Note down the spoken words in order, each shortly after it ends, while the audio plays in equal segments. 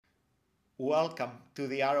Welcome to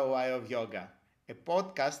the ROI of Yoga, a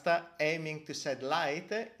podcast aiming to shed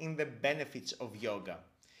light in the benefits of yoga.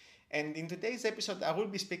 And in today's episode, I will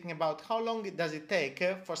be speaking about how long does it take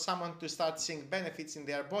for someone to start seeing benefits in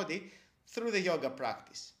their body through the yoga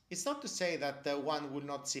practice. It's not to say that one will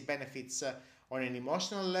not see benefits on an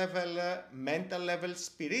emotional level, mental level,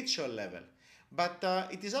 spiritual level, but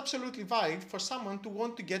it is absolutely valid for someone to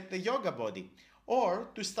want to get the yoga body or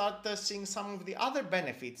to start seeing some of the other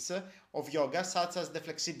benefits of yoga, such as the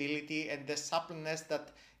flexibility and the suppleness that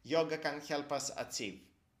yoga can help us achieve.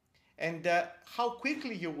 And how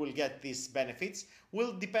quickly you will get these benefits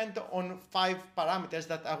will depend on 5 parameters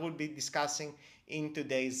that I will be discussing in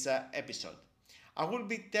today's episode. I will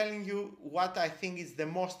be telling you what I think is the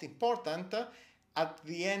most important at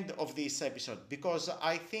the end of this episode, because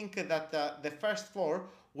I think that the first 4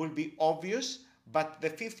 will be obvious, but the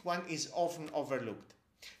 5th one is often overlooked.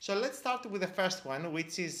 So let's start with the first one,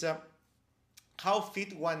 which is how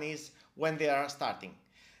fit one is when they are starting.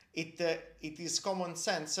 It is common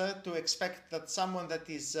sense to expect that someone that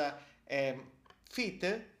is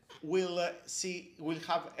fit will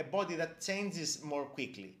have a body that changes more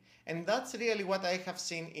quickly, and that's really what I have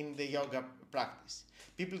seen in the yoga practice.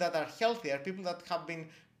 People that are healthier, people that have been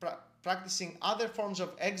practicing other forms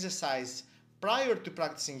of exercise prior to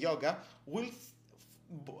practicing yoga, will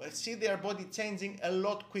see their body changing a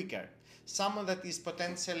lot quicker. Someone that is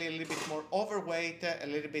potentially a little bit more overweight, a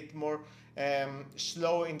little bit more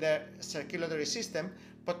slow in the circulatory system,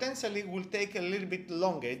 potentially will take a little bit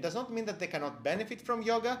longer. It does not mean that they cannot benefit from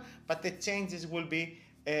yoga, but the changes will be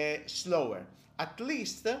slower, at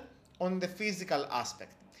least on the physical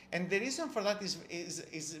aspect. And the reason for that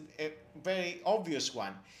is a very obvious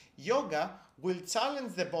one. Yoga will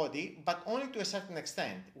challenge the body, but only to a certain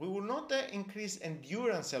extent. We will not increase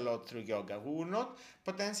endurance a lot through yoga. We will not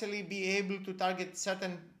potentially be able to target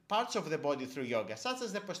certain parts of the body through yoga, such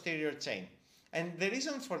as the posterior chain. And the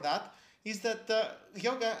reason for that is that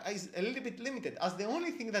yoga is a little bit limited, as the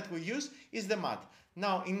only thing that we use is the mat.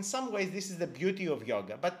 Now, in some ways, this is the beauty of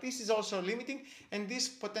yoga, but this is also limiting, and this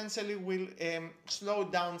potentially will slow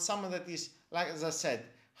down someone that is, like as I said,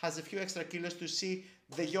 has a few extra kilos to see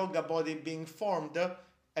the yoga body being formed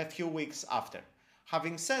a few weeks after.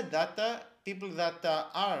 Having said that, people that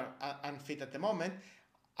are unfit at the moment,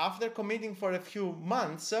 after committing for a few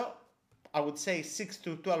months, I would say 6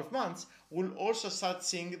 to 12 months, will also start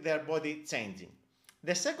seeing their body changing.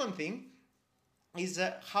 The second thing is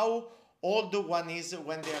how old one is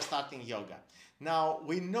when they are starting yoga. Now,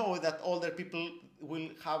 we know that older people will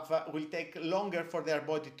take longer for their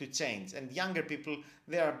body to change, and younger people,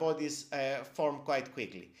 their bodies form quite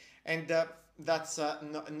quickly. And that's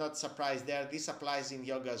not surprise there. This applies in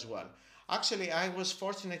yoga as well. Actually, I was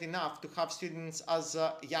fortunate enough to have students as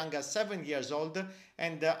young as 7 years old,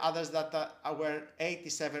 and others that were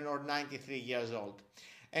 87 or 93 years old.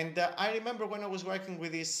 And I remember when I was working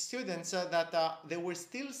with these students that they will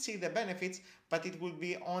still see the benefits, but it will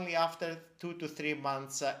be only after 2 to 3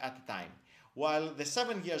 months at a time. While the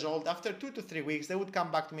 7 years old, after 2 to 3 weeks, they would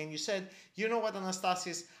come back to me and you said, you know what,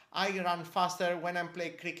 Anastasis, I run faster. When I play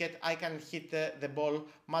cricket, I can hit the ball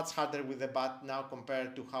much harder with the bat now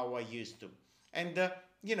compared to how I used to. And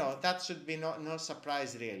that should be no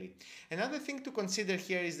surprise really. Another thing to consider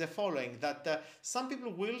here is the following, that some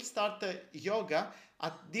people will start yoga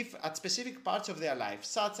at specific parts of their life,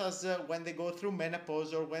 such as when they go through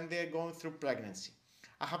menopause or when they're going through pregnancy.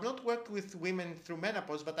 I have not worked with women through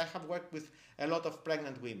menopause, but I have worked with a lot of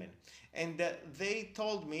pregnant women. And they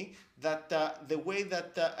told me that the way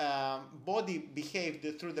that body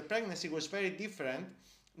behaved through the pregnancy was very different.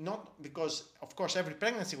 Not because, of course, every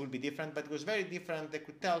pregnancy will be different, but it was very different. They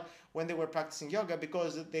could tell when they were practicing yoga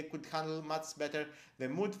because they could handle much better the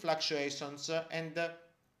mood fluctuations and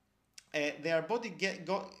their body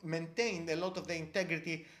maintained a lot of the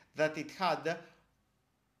integrity that it had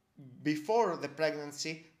before the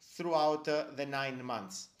pregnancy throughout the 9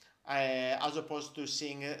 months, as opposed to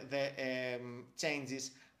seeing the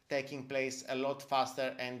changes taking place a lot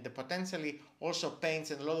faster, and potentially also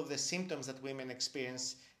pains and a lot of the symptoms that women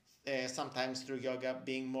experience sometimes through yoga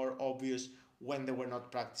being more obvious when they were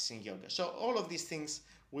not practicing yoga. So all of these things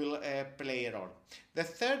will play a role. The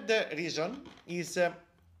third reason is that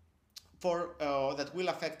will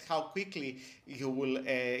affect how quickly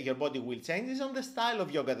your body will change is on the style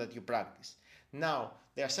of yoga that you practice. Now,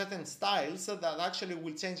 there are certain styles that actually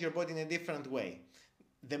will change your body in a different way.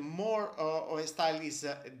 The more a style is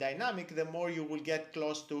dynamic, the more you will get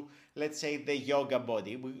close to, let's say, the yoga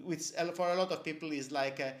body, which for a lot of people is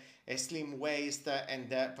like a slim waist and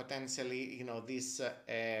potentially, this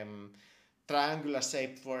triangular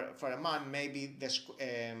shape for a man, maybe the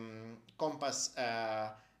compass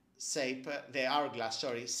shape, the hourglass,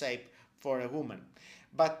 sorry, shape for a woman.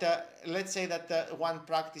 But let's say that one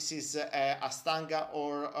practices Ashtanga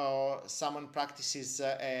or someone practices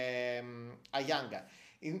Iyengar.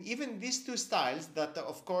 Even these two styles that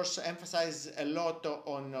of course emphasize a lot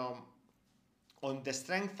on the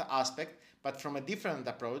strength aspect, but from a different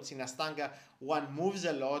approach. In Ashtanga, one moves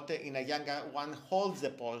a lot. In Iyengar, one holds the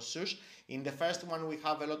postures. In the first one, we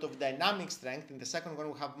have a lot of dynamic strength. In the second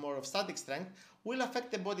one, we have more of static strength. Will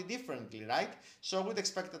affect the body differently, right? So I would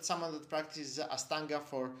expect that someone that practices Ashtanga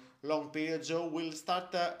for long periods will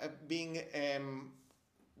start being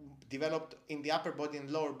developed in the upper body and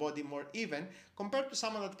lower body more even, compared to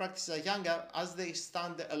someone that practices Iyengar. As they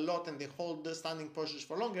stand a lot and they hold the standing postures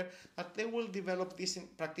for longer, that they will develop, these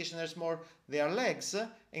practitioners, more their legs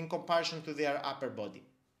in comparison to their upper body.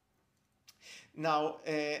 Now,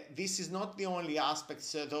 this is not the only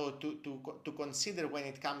aspects though to consider when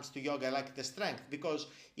it comes to yoga, like the strength, because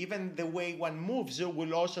even the way one moves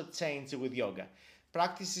will also change with yoga.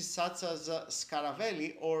 Practices such as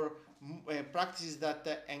Scaravelli or practices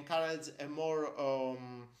that encourage a more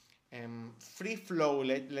free flow,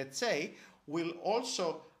 let's say, will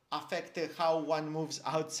also affect how one moves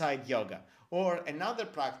outside yoga. Or another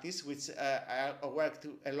practice, which I work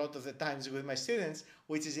a lot of the times with my students,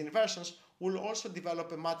 which is inversions, will also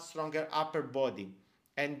develop a much stronger upper body.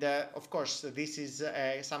 And of course, this is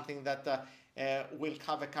something that will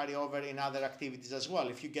have a carryover in other activities as well.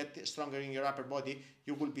 If you get stronger in your upper body,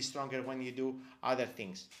 you will be stronger when you do other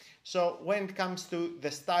things. So when it comes to the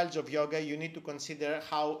styles of yoga, you need to consider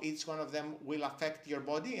how each one of them will affect your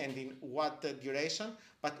body and in what duration,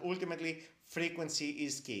 but ultimately frequency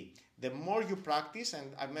is key. The more you practice,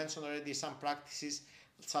 and I've mentioned already some practices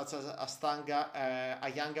such as Ashtanga,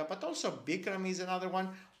 Iyengar, but also Bikram is another one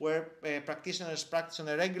where practitioners practice on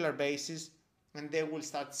a regular basis, and they will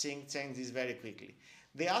start seeing changes very quickly.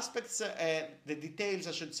 The aspects, the details,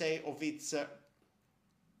 I should say, of its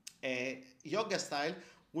yoga style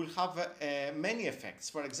will have many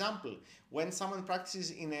effects. For example, when someone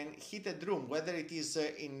practices in a heated room, whether it is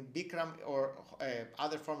in Bikram or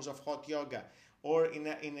other forms of hot yoga, or in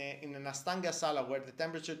an Ashtanga sala where the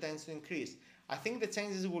temperature tends to increase, I think the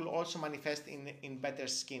changes will also manifest in better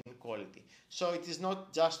skin quality. So it is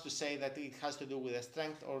not just to say that it has to do with the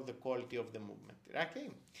strength or the quality of the movement. Okay.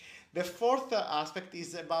 The fourth aspect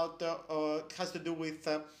is about has to do with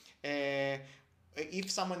if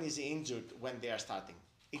someone is injured when they are starting.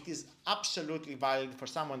 It is absolutely valid for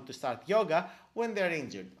someone to start yoga when they are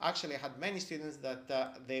injured. Actually, I had many students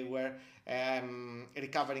that they were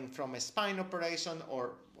recovering from a spine operation,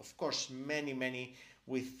 or of course many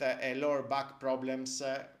with lower back problems,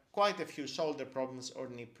 quite a few shoulder problems or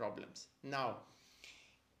knee problems. Now,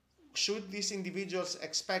 should these individuals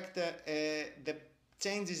expect the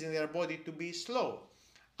changes in their body to be slow?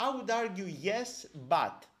 I would argue yes,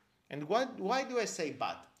 but. And why do I say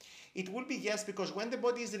but? It will be yes because when the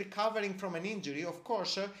body is recovering from an injury, of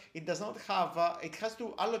course, it does not have, it has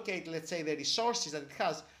to allocate, let's say, the resources that it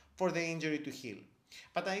has for the injury to heal.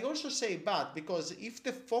 But I also say but because if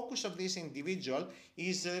the focus of this individual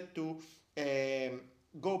is to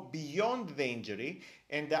go beyond the injury,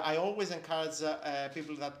 and I always encourage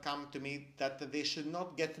people that come to me that they should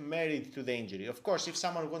not get married to the injury. Of course, if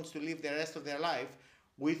someone wants to live the rest of their life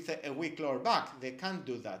with a weak lower back, they can't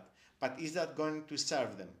do that. But is that going to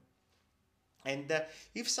serve them? And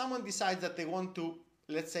if someone decides that they want to,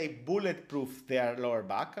 let's say, bulletproof their lower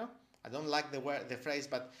back, I don't like the phrase,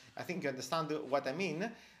 but I think you understand what I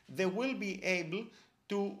mean, they will be able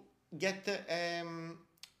to get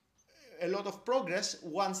a lot of progress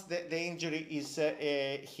once the injury is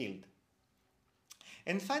healed.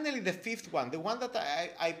 And finally, the fifth one, the one that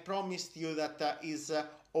I promised you that is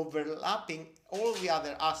overlapping all the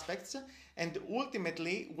other aspects and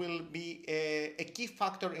ultimately will be a key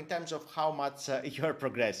factor in terms of how much you're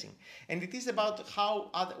progressing. And it is about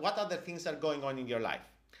what other things are going on in your life.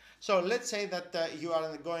 So let's say that you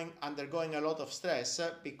are undergoing a lot of stress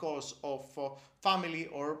because of family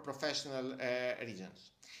or professional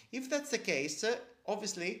reasons. If that's the case,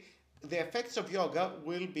 obviously the effects of yoga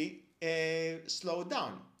will be slowed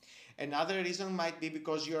down. Another reason might be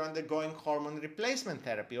because you're undergoing hormone replacement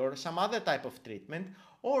therapy or some other type of treatment,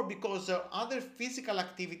 or because other physical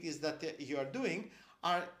activities that you are doing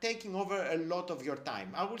are taking over a lot of your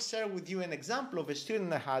time. I will share with you an example of a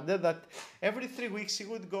student I had that every 3 weeks he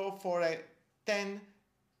would go for a 10,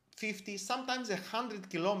 50, sometimes 100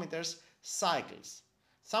 kilometers cycles.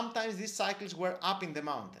 Sometimes these cycles were up in the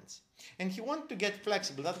mountains. And he wanted to get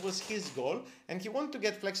flexible. That was his goal. And he wanted to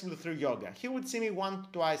get flexible through yoga. He would see me 1 to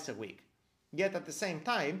twice a week. Yet at the same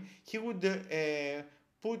time, he would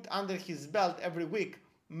put under his belt every week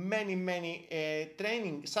many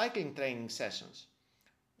cycling training sessions.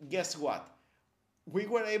 Guess what? We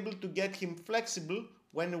were able to get him flexible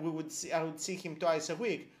when I would see him twice a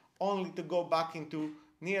week, only to go back into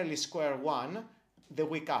nearly square one the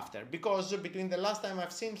week after. Because between the last time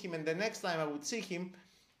I've seen him and the next time I would see him,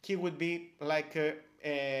 he would be like,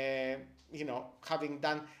 having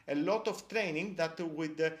done a lot of training that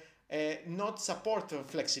would not support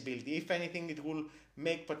flexibility. If anything, it will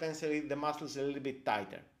make potentially the muscles a little bit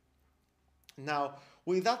tighter. Now,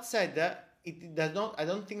 with that said, I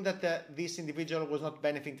don't think that this individual was not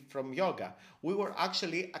benefiting from yoga. We were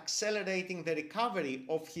actually accelerating the recovery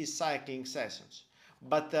of his cycling sessions.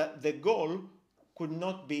 But the goal could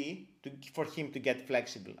not be for him to get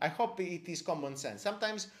flexible. I hope it is common sense.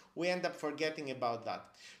 Sometimes we end up forgetting about that.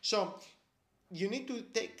 So you need to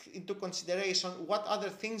take into consideration what other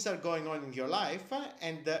things are going on in your life,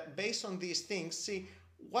 and based on these things, see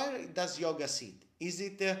where does yoga sit. Is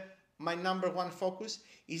it my number one focus?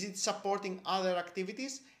 Is it supporting other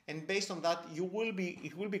activities? And based on that, it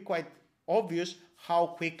will be quite obvious how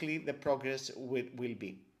quickly the progress will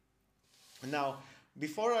be. Now,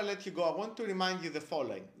 before I let you go, I want to remind you the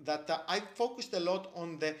following, that I focused a lot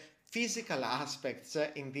on the physical aspects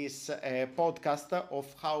in this podcast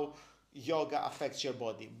of how yoga affects your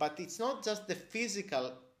body. But it's not just the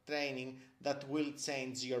physical training that will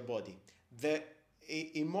change your body. The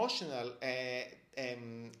emotional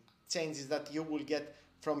changes that you will get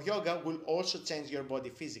from yoga will also change your body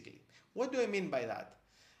physically. What do I mean by that?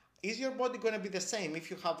 Is your body going to be the same if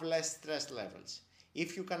you have less stress levels?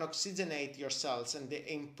 If you can oxygenate your cells and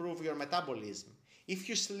improve your metabolism? If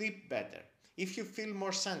you sleep better? If you feel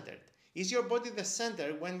more centered? Is your body the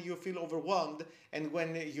center when you feel overwhelmed and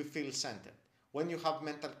when you feel centered? When you have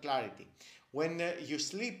mental clarity? When you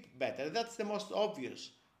sleep better? That's the most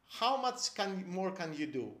obvious. How much more can you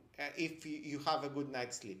do if you have a good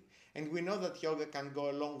night's sleep? And we know that yoga can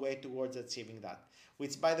go a long way towards achieving that.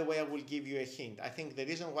 Which, by the way, I will give you a hint. I think the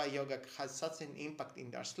reason why yoga has such an impact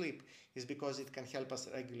in our sleep is because it can help us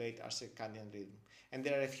regulate our circadian rhythm. And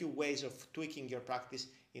there are a few ways of tweaking your practice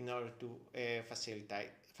in order to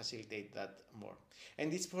facilitate that more.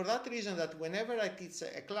 And it's for that reason that whenever I teach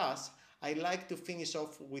a class, I like to finish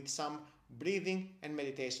off with some breathing and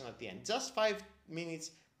meditation at the end. Just 5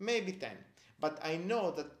 minutes, maybe 10. But I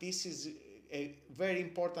know that this is very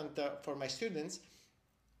important for my students,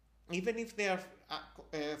 even if they are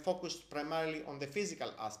focused primarily on the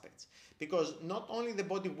physical aspects, because not only the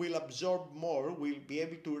body will absorb more, will be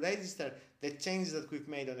able to register the changes that we've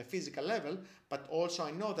made on a physical level, but also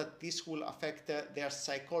I know that this will affect their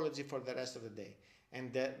psychology for the rest of the day,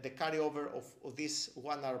 and the carryover of this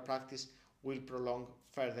 1 hour practice will prolong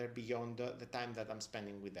further beyond the time that I'm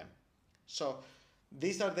spending with them. So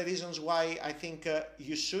these are the reasons why I think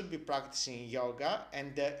you should be practicing yoga,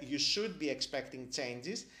 and you should be expecting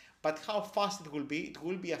changes. But how fast it will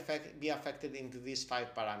be affected into these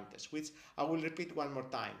 5 parameters, which I will repeat one more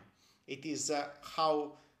time. It is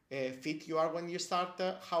how fit you are when you start,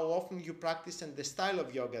 how often you practice, and the style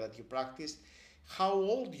of yoga that you practice, how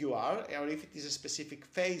old you are, or if it is a specific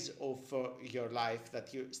phase of your life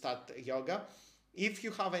that you start yoga, if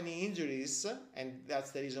you have any injuries, and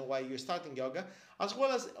that's the reason why you're starting yoga, as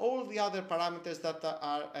well as all the other parameters that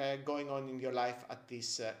are going on in your life at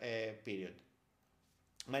this period.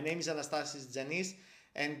 My name is Anastasis Janis,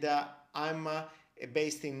 and I'm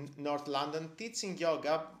based in North London, teaching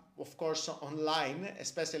yoga, of course, online,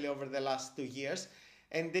 especially over the last 2 years.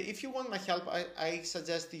 And if you want my help, I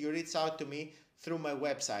suggest you reach out to me through my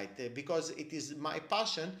website, because it is my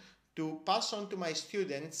passion to pass on to my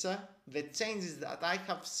students the changes that I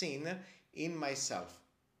have seen in myself.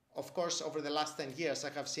 Of course, over the last 10 years,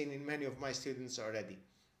 I have seen in many of my students already.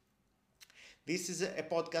 This is a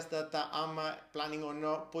podcast that I'm planning on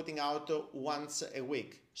putting out once a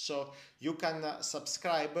week. So you can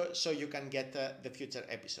subscribe so you can get the future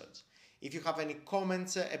episodes. If you have any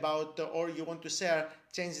comments about or you want to share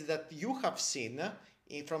changes that you have seen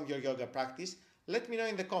from your yoga practice, let me know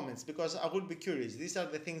in the comments, because I would be curious. These are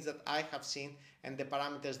the things that I have seen and the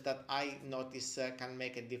parameters that I notice can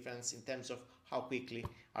make a difference in terms of how quickly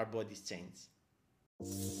our bodies change.